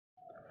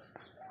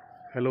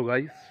Hello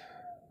guys,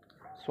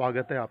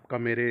 स्वागत है आपका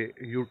मेरे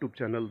यूट्यूब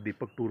चैनल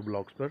दीपक टूर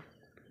ब्लॉग्स पर।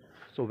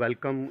 So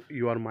welcome,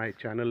 you are my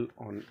channel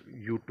on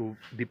YouTube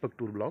Deepak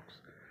tour blogs.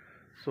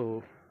 सो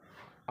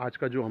आज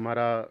का जो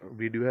हमारा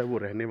वीडियो है वो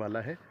रहने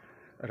वाला है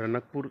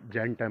रनकपुर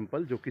जैन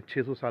टेम्पल, जो कि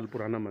 600 साल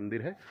पुराना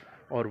मंदिर है।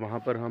 और वहाँ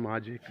पर हम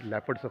आज एक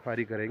लेपर्ड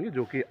सफारी करेंगे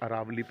जो कि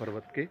अरावली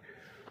पर्वत के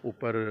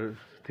ऊपर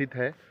स्थित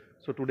है।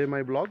 So today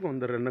my blog on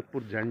the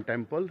Ranakpur Jain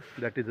temple,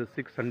 that is a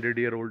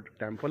 600-year-old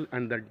temple,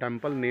 and the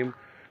temple name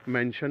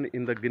mentioned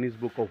in the Guinness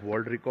Book of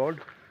World Record.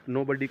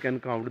 Nobody can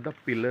count the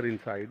pillar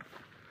inside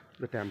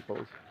the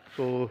temples.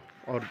 So,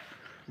 or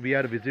we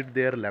are visit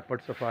their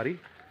leopard safari,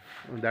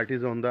 that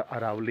is on the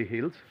Aravali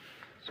Hills.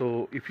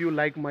 So if you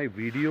like my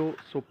video,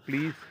 so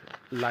please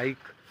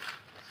like,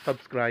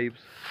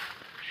 subscribe,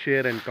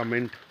 share and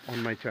comment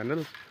on my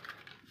channel,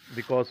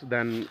 because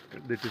then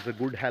it is a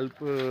good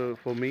help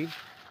for me.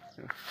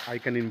 I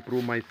can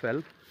improve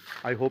myself.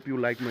 I hope you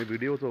like my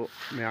video. तो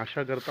मैं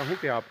आशा करता हूँ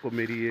कि आपको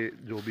मेरी ये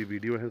जो भी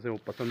वीडियो है वो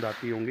पसंद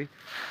आती होंगी।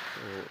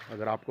 तो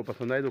अगर आपको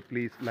पसंद आए तो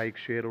प्लीज़ लाइक,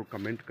 शेयर और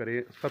कमेंट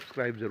करें,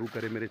 सब्सक्राइब ज़रूर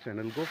करें मेरे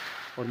चैनल को,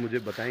 और मुझे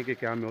बताएं कि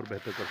क्या मैं और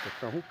बेहतर कर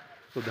सकता हूँ।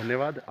 तो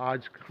धन्यवाद।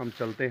 आज हम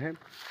चलते हैं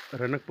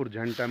रनकपुर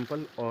जैन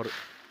टेम्पल और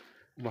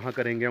वहाँ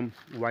करेंगे हम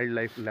wild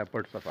life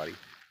leopard safari.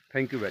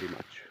 Thank you very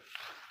much.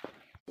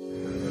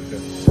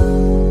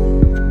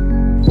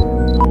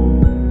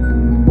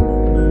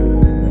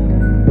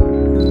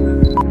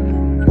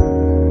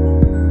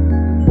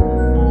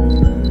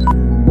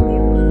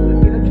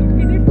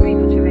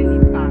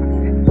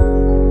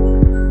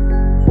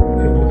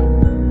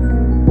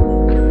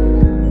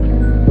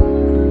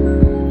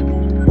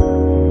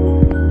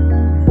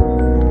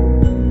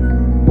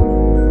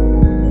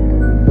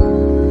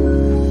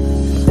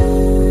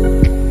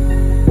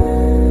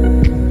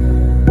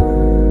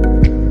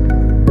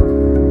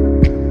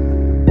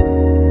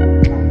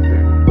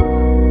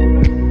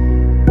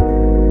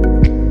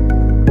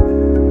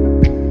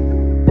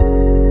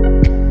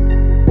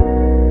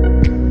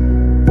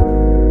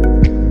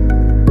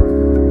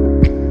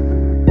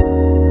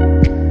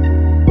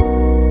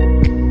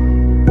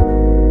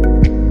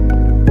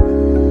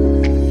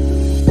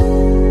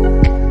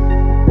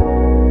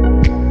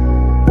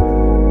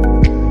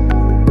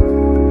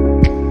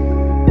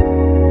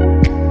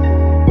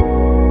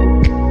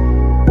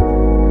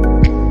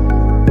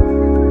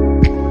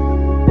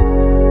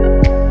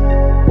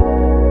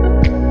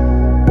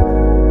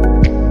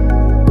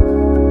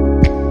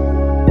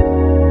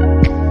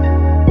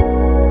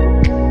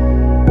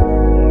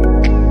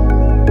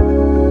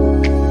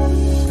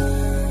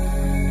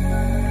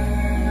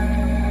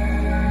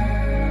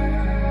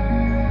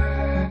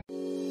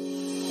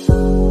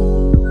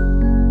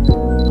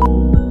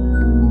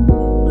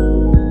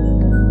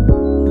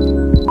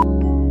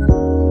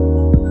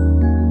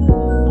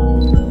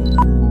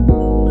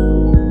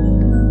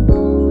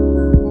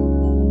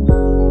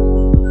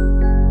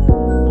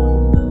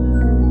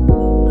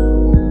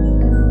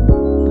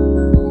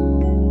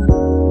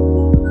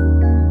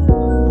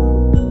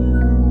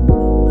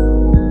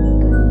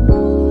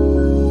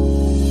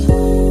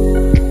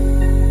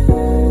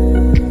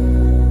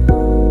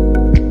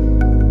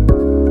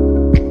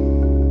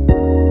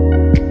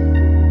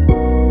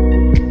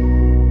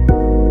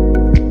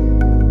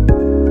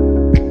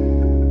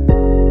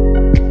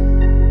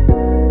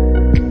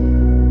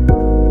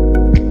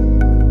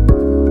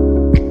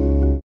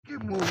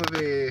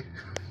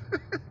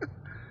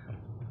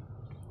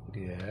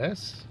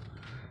 Yes,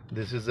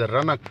 this is a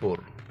RANAKPUR.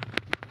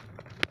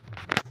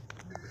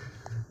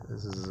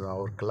 This is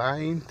our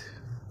client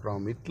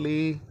from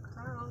Italy.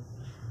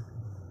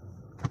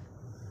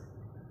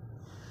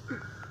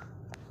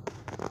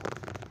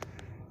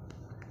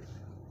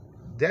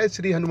 Jai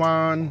Shri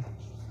Hanuman.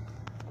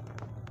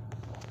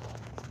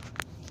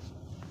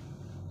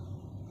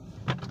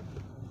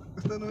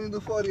 Stanno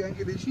venendo fuori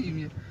anche le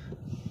scimmie.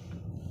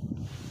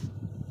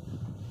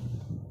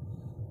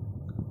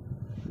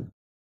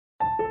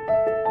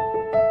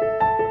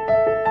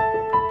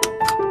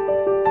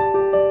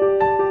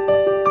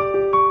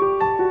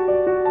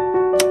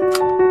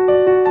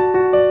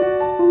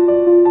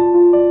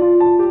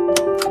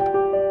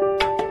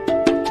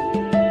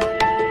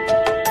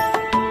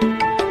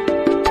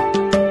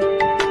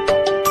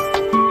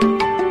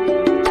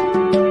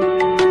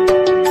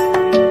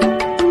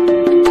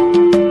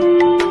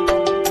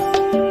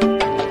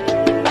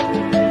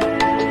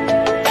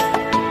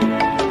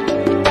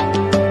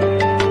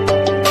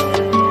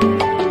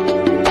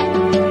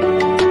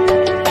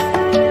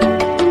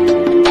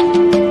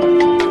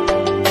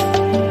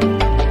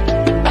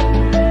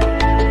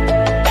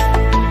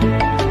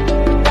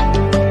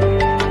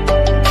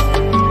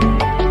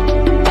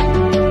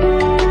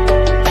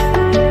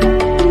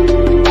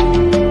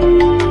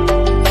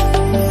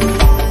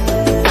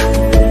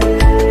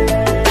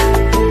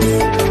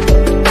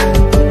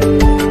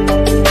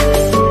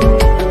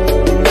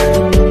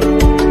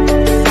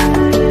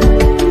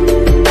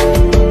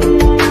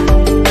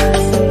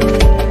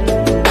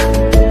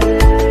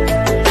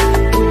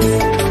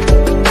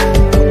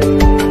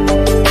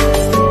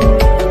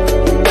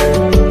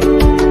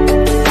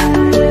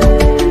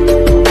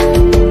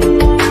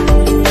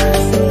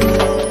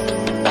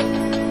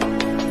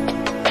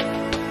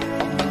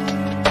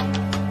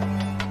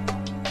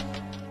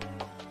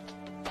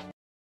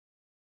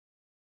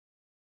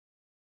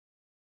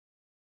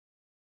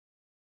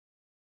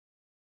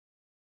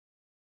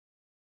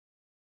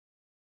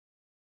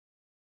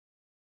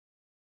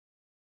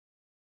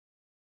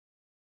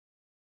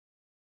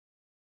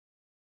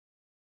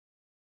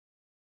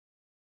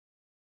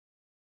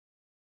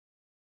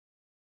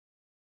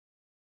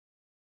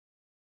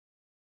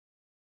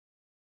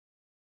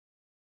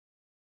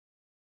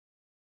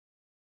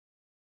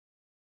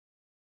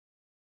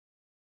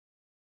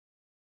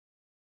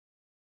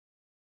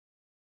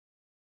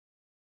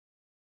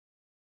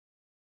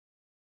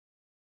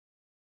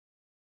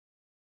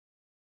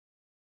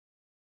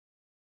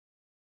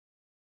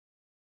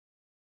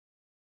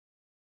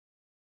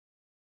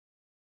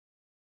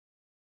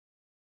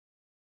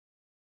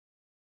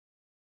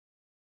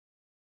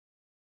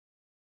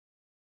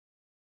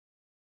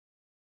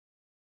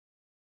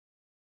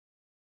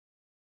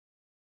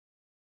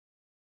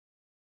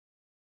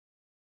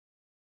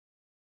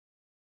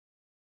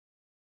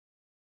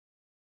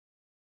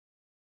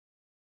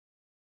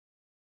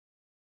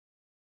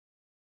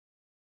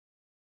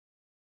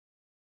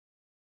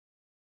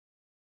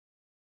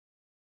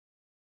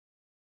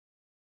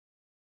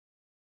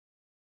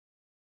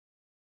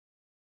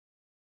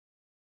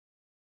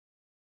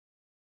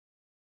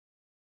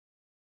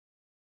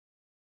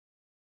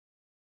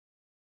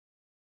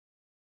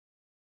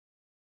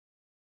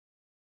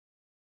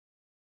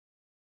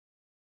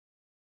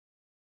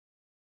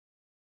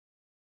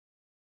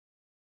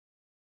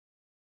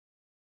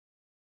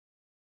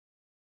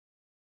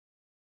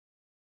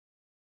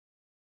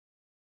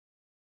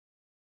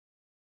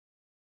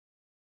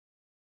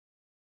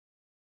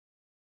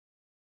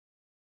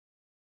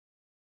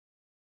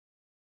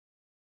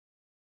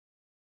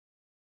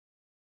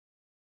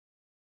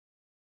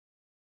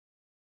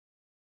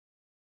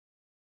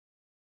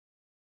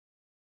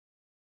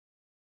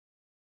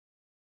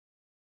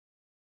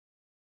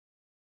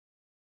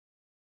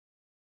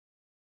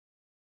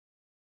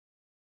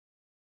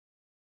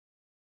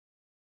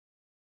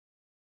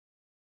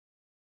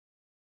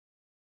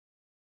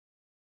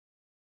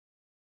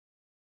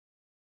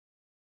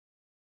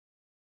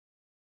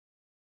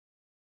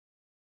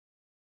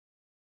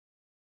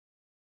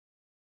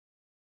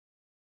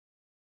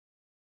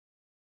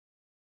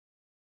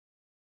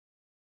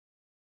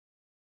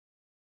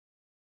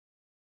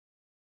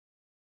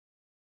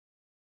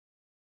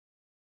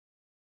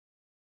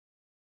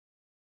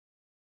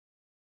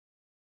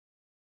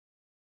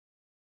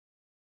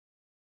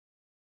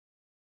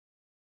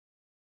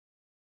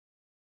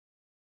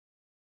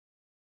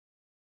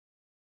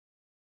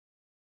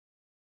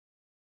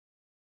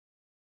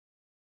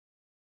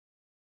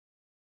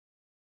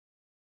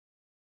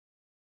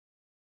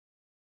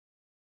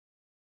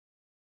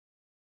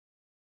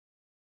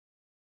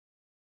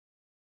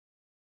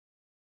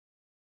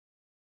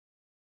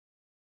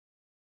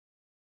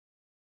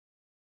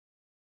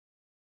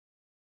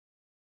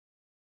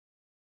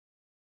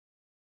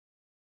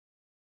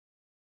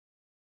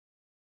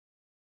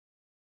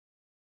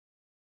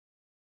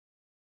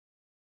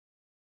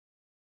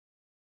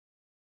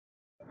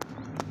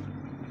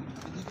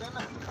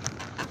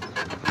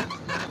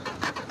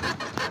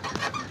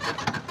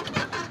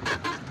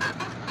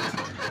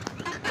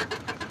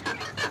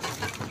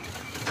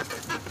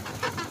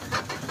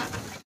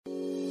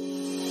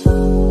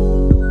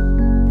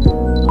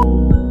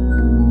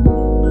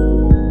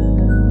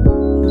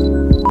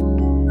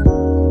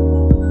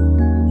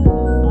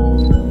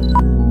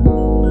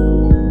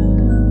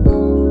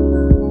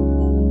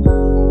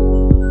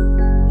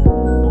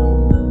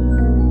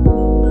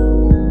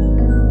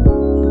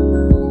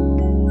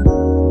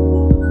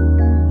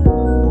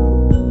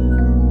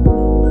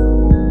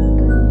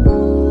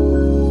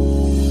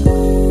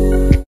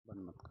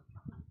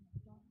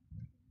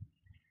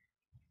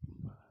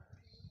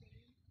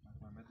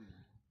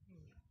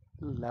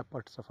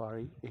 leopard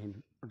safari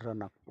in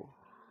RANAKPUR.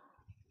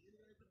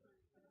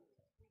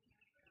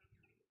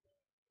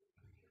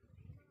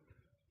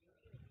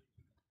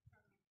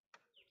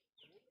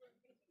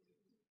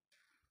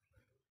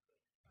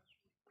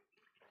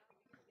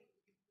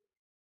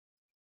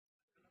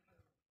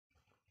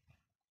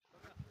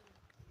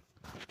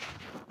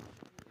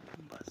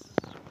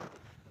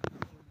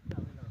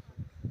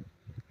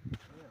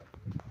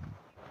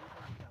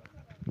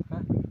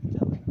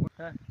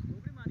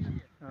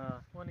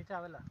 वो नीचे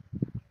आवेला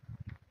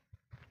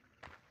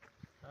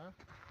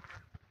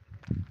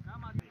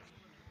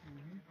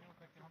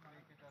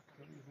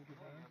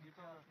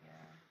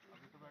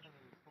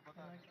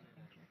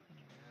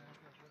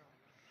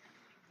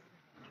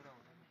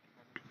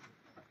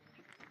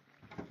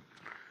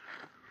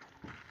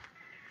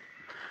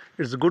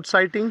It's a good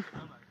sighting.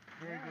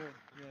 very good,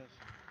 yes.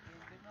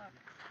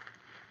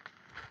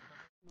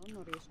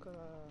 Non riesco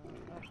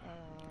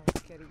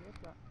a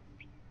chiarirla.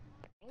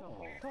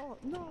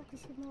 No, che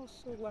si è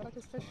mosso, guarda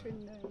che sta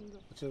scendendo.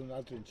 C'è un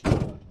altro in cima,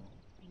 no?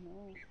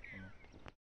 No.